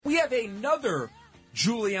We have another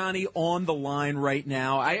Giuliani on the line right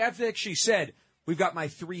now. I have actually said we've got my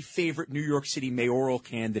three favorite New York City mayoral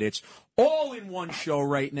candidates all in one show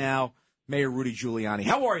right now. Mayor Rudy Giuliani.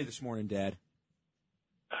 How are you this morning, Dad?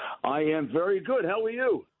 I am very good. How are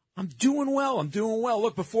you? I'm doing well.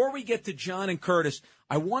 Look, before we get to John and Curtis,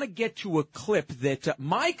 I want to get to a clip that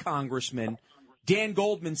my congressman, Dan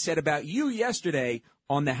Goldman, said about you yesterday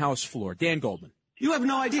on the House floor. Dan Goldman. You have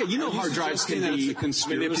no idea. You know hard drives can be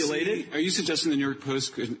manipulated. Are you suggesting the New York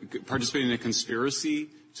Post could participate in a conspiracy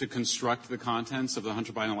to construct the contents of the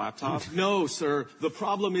Hunter Biden laptop? No, sir. The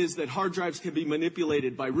problem is that hard drives can be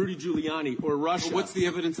manipulated by Rudy Giuliani or Russia. Well, what's the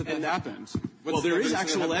evidence that happened? Well, there is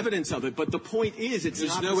actual evidence of it, but the point is it's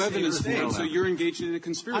There's not no the evidence same for thing. it, so you're engaged in a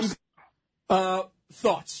conspiracy.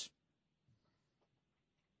 Thoughts?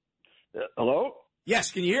 Hello?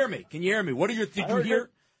 Yes, can you hear me? What are your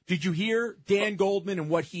Did you hear Dan Goldman and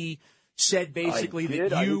what he said basically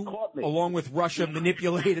that you, along with Russia,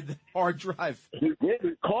 manipulated the hard drive? He did. He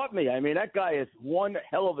caught me. I mean, that guy is one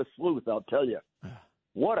hell of a sleuth, I'll tell you.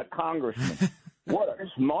 What a congressman. What a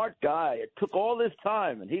smart guy. It took all this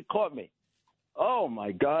time, and he caught me. Oh,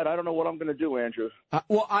 my God. I don't know what I'm going to do, Andrew.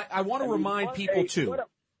 Well, I want to remind people, too.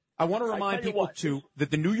 I want to remind people, too,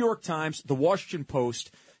 that the New York Times, the Washington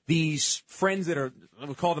Post, these friends that are,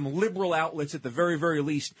 we'll call them liberal outlets at the very, very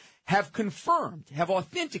least, have confirmed, have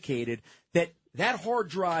authenticated that hard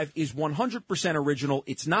drive is 100% original.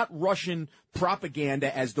 It's not Russian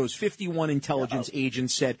propaganda, as those 51 intelligence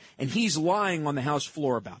agents said, and he's lying on the House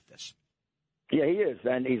floor about this. Yeah, he is,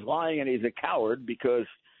 and he's lying, and he's a coward, because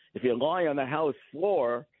if you lie on the House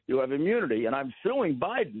floor, you have immunity, and I'm suing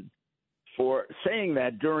Biden for saying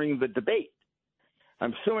that during the debate.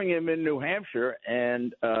 I'm suing him in New Hampshire,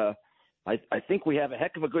 and I think we have a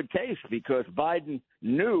heck of a good case, because Biden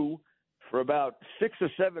knew for about 6 or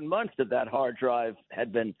 7 months that hard drive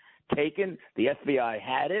had been taken. The FBI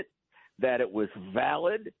had it, that it was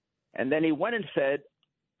valid, and then he went and said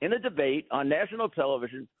in a debate on national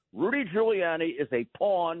television, Rudy Giuliani is a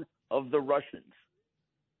pawn of the Russians.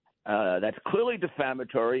 That's clearly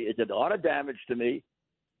defamatory. It did a lot of damage to me.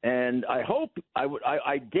 And I hope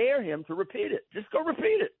I dare him to repeat it. Just go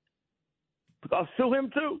repeat it. I'll sue him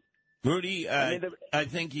too. Rudy, I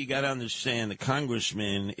think you got to understand the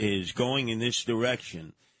congressman is going in this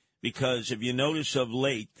direction because if you notice of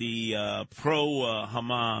late, the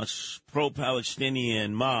pro-Hamas,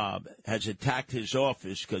 pro-Palestinian mob has attacked his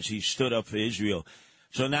office because he stood up for Israel.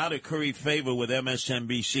 So now to curry favor with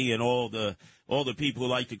MSNBC and all the people who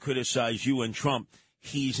like to criticize you and Trump,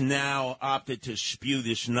 he's now opted to spew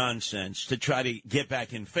this nonsense to try to get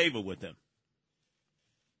back in favor with them.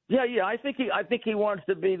 Yeah. I think he wants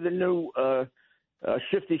to be the new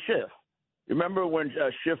Shifty Schiff. Remember when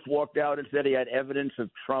Schiff walked out and said he had evidence of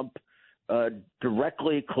Trump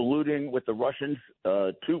directly colluding with the Russians?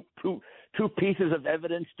 Two pieces of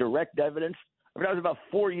evidence, direct evidence. I mean, that was about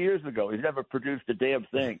 4 years ago. He's never produced a damn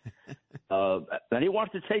thing. And he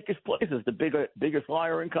wants to take his place as the biggest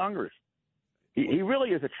liar in Congress. He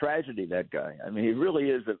really is a tragedy, that guy. I mean, he really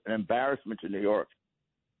is an embarrassment to New York.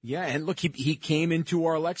 Yeah, and look, he came into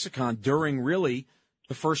our lexicon during really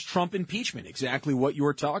the first Trump impeachment, exactly what you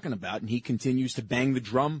were talking about, and he continues to bang the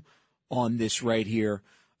drum on this right here.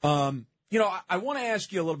 I want to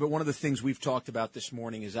ask you a little bit. One of the things we've talked about this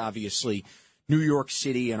morning is obviously New York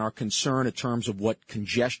City and our concern in terms of what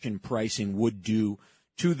congestion pricing would do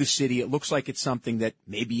to the city. It looks like it's something that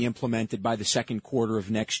may be implemented by the second quarter of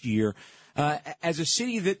next year. As a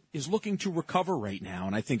city that is looking to recover right now,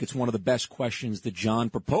 and I think it's one of the best questions that John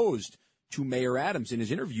proposed to Mayor Adams in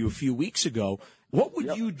his interview a few weeks ago, what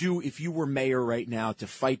would you do if you were mayor right now to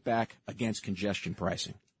fight back against congestion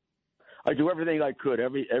pricing? I'd do everything I could.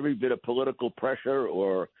 Every bit of political pressure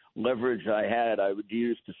or leverage I had, I would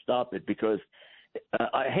use to stop it, because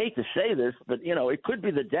I hate to say this, but, it could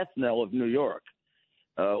be the death knell of New York.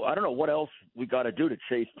 I don't know what else we got to do to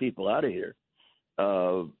chase people out of here.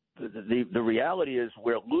 The reality is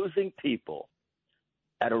we're losing people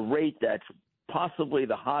at a rate that's possibly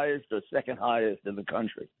the highest or second highest in the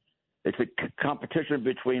country. It's a competition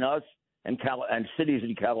between us and cities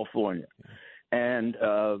in California. And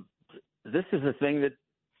this is a thing that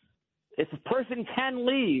if a person can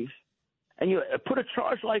leave and you put a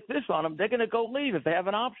charge like this on them, they're going to go leave if they have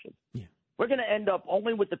an option. Yeah. We're going to end up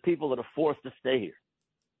only with the people that are forced to stay here.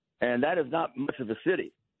 And that is not much of a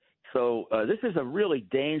city. So this is a really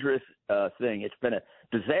dangerous thing. It's been a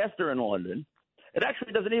disaster in London. It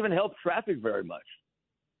actually doesn't even help traffic very much.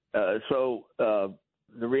 So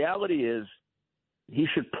the reality is he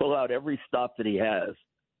should pull out every stop that he has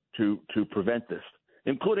to prevent this,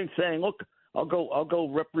 including saying, look, I'll go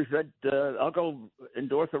represent. I'll go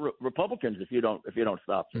endorse the Republicans if you don't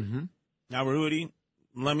stop them. Mm-hmm. Now, Rudy,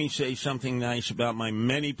 let me say something nice about my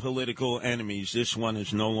many political enemies. This one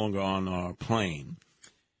is no longer on our plane.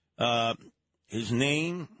 His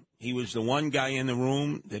name, he was the one guy in the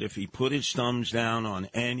room that if he put his thumbs down on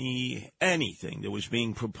anything that was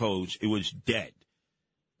being proposed, it was dead.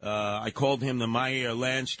 I called him the Meyer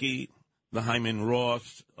Lansky, the Hyman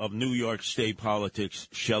Roth of New York State politics,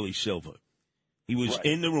 Shelley Silver. He was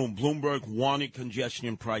in the room. Bloomberg wanted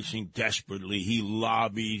congestion pricing desperately. He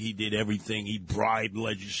lobbied. He did everything. He bribed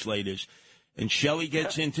legislators. And Shelley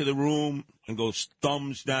gets into the room and goes,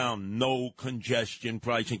 thumbs down, no congestion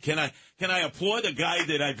pricing. Can I applaud a guy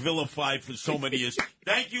that I vilified for so many years?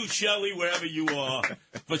 Thank you, Shelley, wherever you are,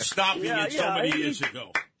 for stopping it so many years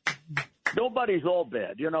ago. Nobody's all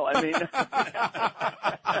bad, I mean.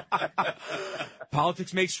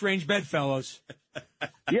 Politics makes strange bedfellows.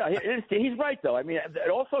 Yeah, he's right, though. I mean, it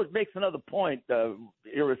also makes another point,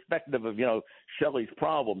 irrespective of, Shelley's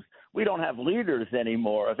problems. We don't have leaders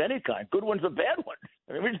anymore of any kind, good ones or bad ones.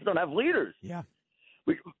 I mean, we just don't have leaders. Yeah.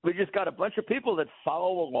 We just got a bunch of people that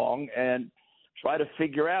follow along and try to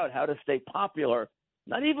figure out how to stay popular,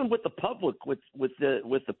 not even with the public, with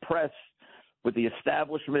the press, with the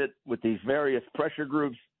establishment, with these various pressure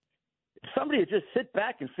groups. If somebody would just sit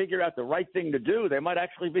back and figure out the right thing to do, they might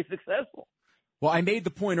actually be successful. Well, I made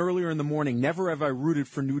the point earlier in the morning, never have I rooted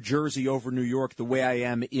for New Jersey over New York the way I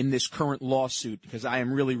am in this current lawsuit, because I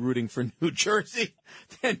am really rooting for New Jersey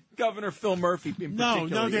than Governor Phil Murphy in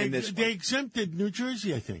particular. They exempted New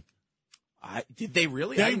Jersey, I think. Did they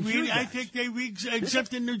really? I think they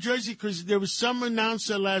exempted New Jersey because there was some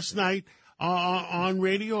announcer last night on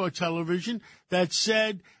radio or television that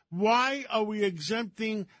said, why are we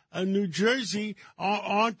exempting New Jersey?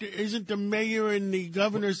 Isn't the mayor and the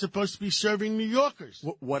governor supposed to be serving New Yorkers?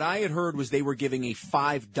 What I had heard was they were giving a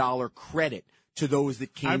 $5 credit to those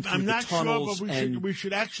that came through the tunnels. I'm not sure, but we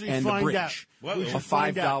should actually and find the bridge. out. Well, we should a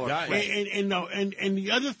 $5 credit. And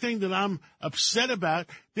the other thing that I'm upset about,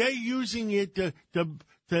 they're using it to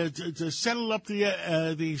settle up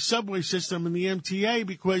the subway system and the MTA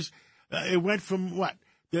because it went from what?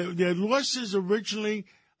 Their losses originally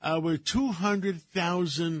were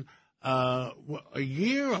 $200,000 a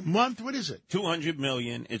year, a month. What is it? $200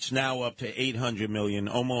 million. It's now up to $800 million,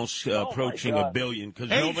 almost approaching $1 billion. Because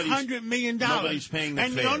 $800 million. Nobody's paying the fare.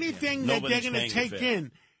 And the only thing that they're going to take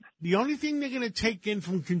in, the only thing they're going to take in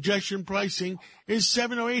from congestion pricing is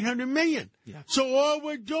 $700 or $800 million. Yeah. So all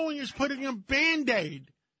we're doing is putting a Band-Aid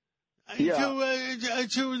to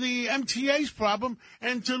the MTA's problem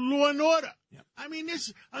and to law and order. Yeah. I mean,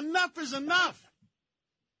 enough is enough.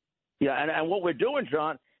 Yeah, and what we're doing,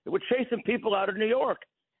 John, we're chasing people out of New York,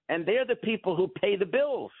 and they're the people who pay the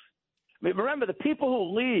bills. I mean, remember, the people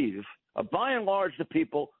who leave are by and large the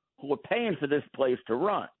people who are paying for this place to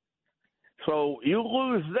run. So you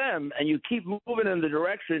lose them, and you keep moving in the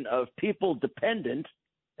direction of people dependent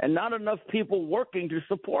and not enough people working to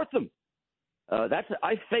support them.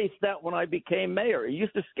 I faced that when I became mayor. It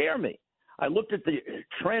used to scare me. I looked at the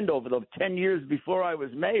trend over the 10 years before I was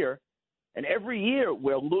mayor, and every year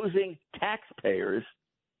we're losing taxpayers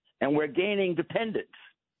and we're gaining dependents.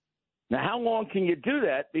 Now, how long can you do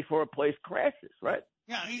that before a place crashes, right?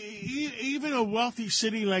 Yeah, even a wealthy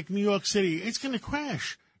city like New York City, it's going to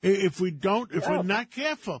crash if we're not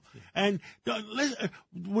careful. And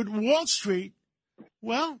with Wall Street,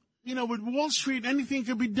 with Wall Street, anything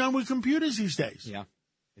can be done with computers these days. Yeah,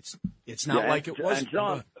 it's not like it was. And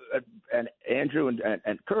John, and Andrew,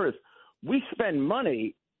 and Curtis, we spend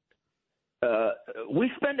money. We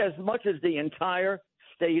spend as much as the entire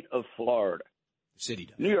state of Florida. The city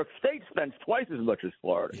does. New York State spends twice as much as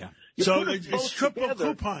Florida. Yeah. So it's triple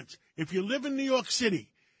coupons. If you live in New York City,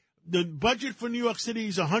 the budget for New York City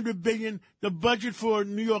is $100 billion. The budget for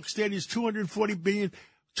New York State is $240 billion.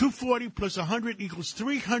 240 plus 100 equals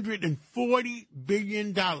 $340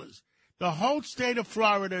 billion. The whole state of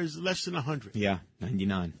Florida is less than 100. Yeah,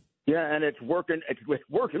 99. Yeah, and it's working. It's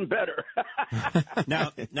working better.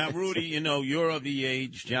 Now, Rudy, you're of the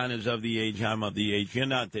age. John is of the age. I'm of the age. You're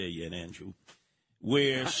not there yet, Andrew.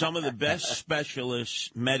 Where some of the best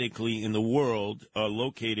specialists medically in the world are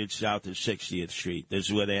located south of 60th Street. This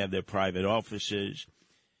is where they have their private offices.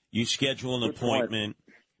 You schedule an appointment.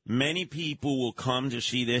 Many people will come to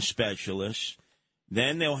see their specialists.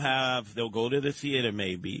 Then they'll go to the theater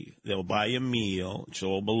maybe. They'll buy a meal. It's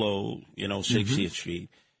all below, 60th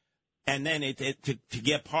Street. And then to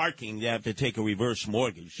get parking, they have to take a reverse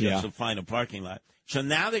mortgage just to find a parking lot. So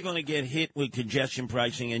now they're going to get hit with congestion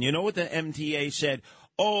pricing. And you know what the MTA said?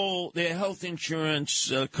 oh, their health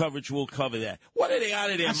insurance coverage will cover that. What are they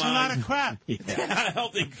out of their That's mind? a lot of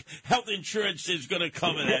crap. Health insurance is going to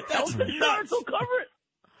cover that. That's Health insurance nuts. will cover it.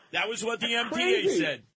 That was what the MTA Crazy. said.